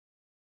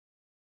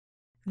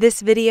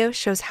This video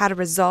shows how to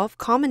resolve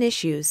common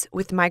issues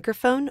with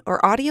microphone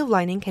or audio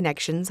lining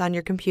connections on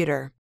your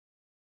computer.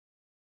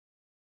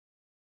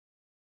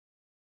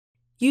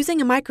 Using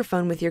a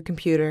microphone with your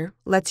computer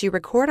lets you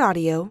record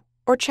audio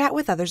or chat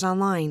with others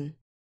online.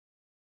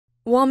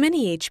 While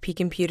many HP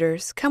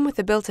computers come with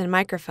a built-in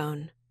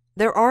microphone,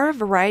 there are a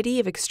variety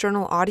of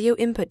external audio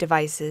input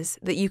devices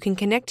that you can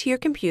connect to your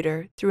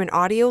computer through an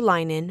audio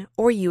line-in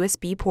or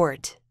USB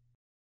port.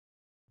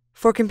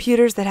 For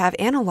computers that have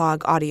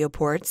analog audio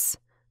ports,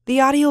 the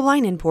audio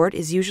line-in port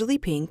is usually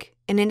pink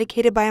and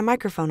indicated by a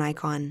microphone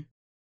icon.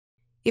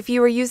 If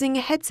you are using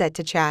a headset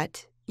to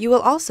chat, you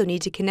will also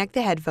need to connect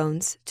the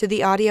headphones to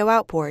the audio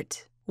out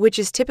port, which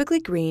is typically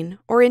green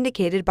or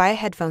indicated by a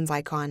headphones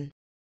icon.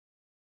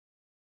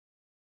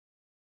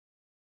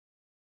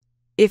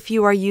 If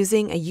you are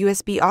using a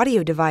USB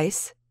audio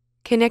device,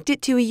 connect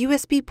it to a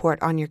USB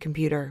port on your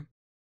computer.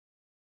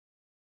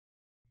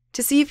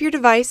 To see if your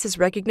device is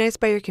recognized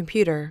by your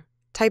computer,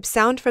 type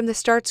sound from the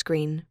start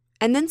screen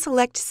and then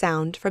select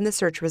sound from the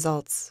search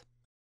results.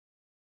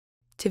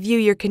 To view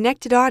your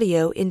connected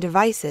audio in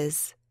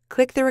Devices,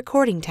 click the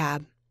Recording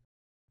tab.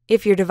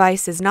 If your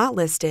device is not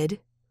listed,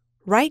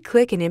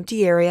 right-click an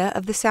empty area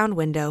of the sound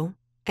window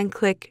and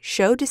click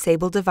Show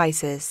Disabled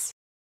Devices.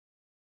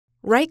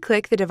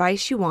 Right-click the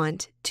device you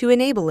want to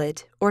enable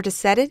it or to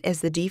set it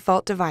as the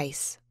default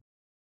device.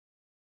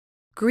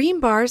 Green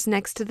bars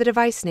next to the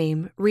device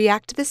name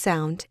react to the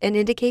sound and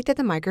indicate that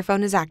the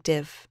microphone is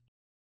active.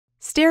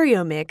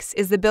 Stereo Mix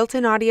is the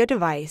built-in audio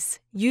device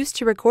used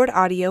to record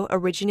audio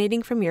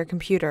originating from your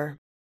computer.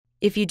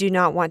 If you do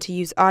not want to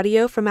use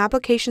audio from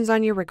applications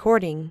on your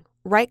recording,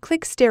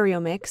 right-click Stereo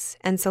Mix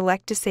and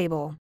select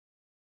Disable.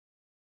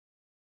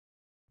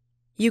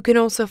 You can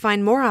also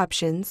find more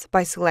options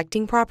by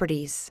selecting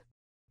Properties.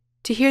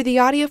 To hear the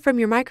audio from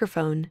your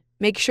microphone,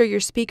 make sure your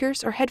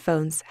speakers or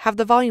headphones have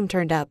the volume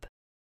turned up.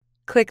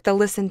 Click the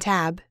Listen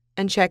tab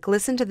and check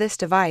Listen to this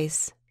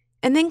device,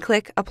 and then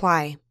click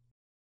Apply.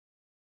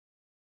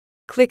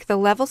 Click the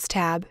Levels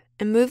tab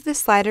and move the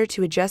slider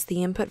to adjust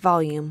the input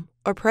volume,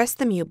 or press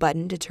the mute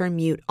button to turn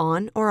mute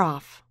on or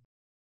off.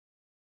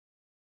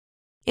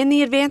 In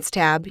the Advanced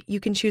tab,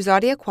 you can choose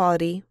audio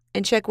quality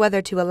and check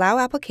whether to allow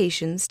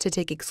applications to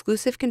take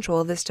exclusive control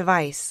of this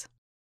device.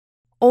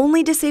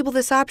 Only disable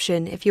this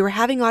option if you are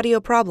having audio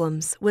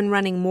problems when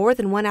running more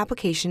than one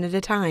application at a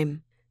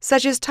time,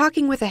 such as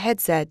talking with a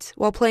headset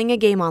while playing a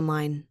game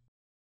online.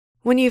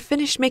 When you've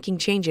finished making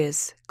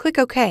changes, click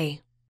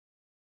OK.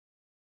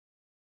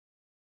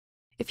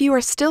 If you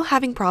are still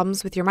having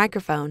problems with your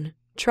microphone,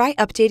 try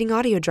updating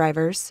audio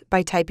drivers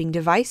by typing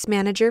Device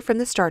Manager from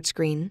the start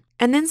screen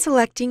and then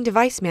selecting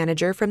Device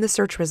Manager from the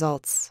search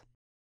results.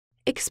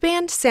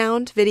 Expand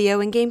Sound, Video,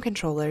 and Game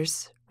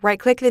Controllers,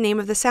 right-click the name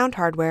of the sound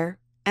hardware,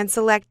 and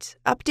select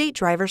Update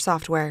Driver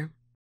Software.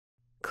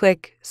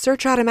 Click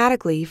Search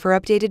Automatically for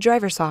updated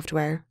driver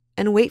software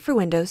and wait for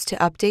Windows to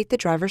update the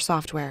driver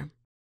software.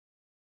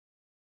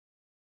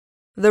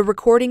 The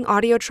Recording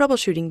Audio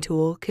Troubleshooting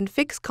tool can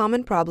fix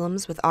common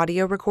problems with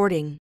audio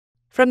recording.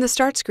 From the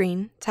start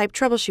screen, type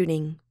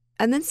Troubleshooting,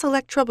 and then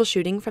select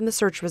Troubleshooting from the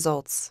search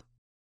results.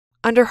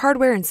 Under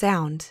Hardware and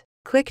Sound,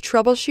 click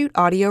Troubleshoot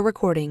Audio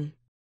Recording.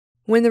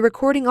 When the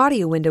recording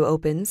audio window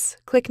opens,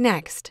 click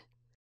Next.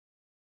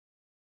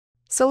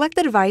 Select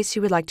the device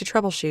you would like to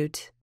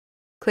troubleshoot.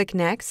 Click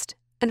Next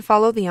and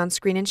follow the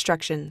on-screen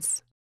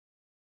instructions.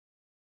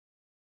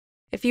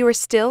 If you are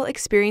still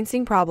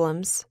experiencing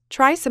problems,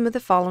 try some of the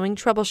following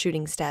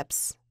troubleshooting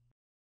steps.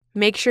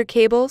 Make sure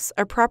cables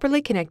are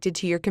properly connected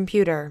to your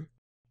computer.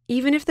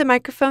 Even if the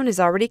microphone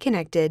is already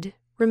connected,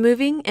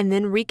 removing and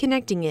then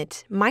reconnecting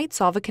it might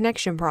solve a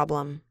connection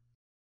problem.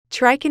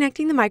 Try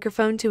connecting the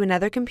microphone to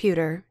another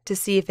computer to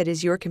see if it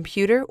is your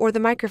computer or the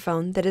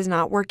microphone that is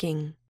not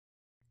working.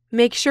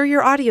 Make sure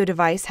your audio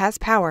device has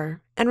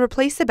power and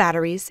replace the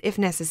batteries if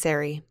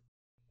necessary.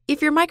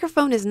 If your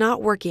microphone is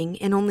not working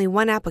in only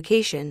one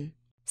application,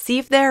 see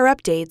if there are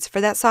updates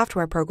for that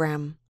software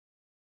program.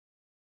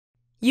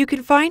 You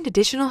can find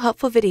additional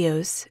helpful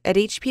videos at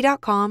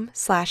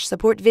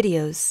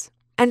hp.com/supportvideos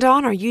and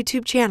on our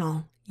YouTube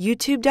channel,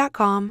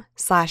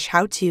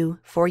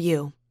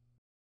 youtube.com/howto4u.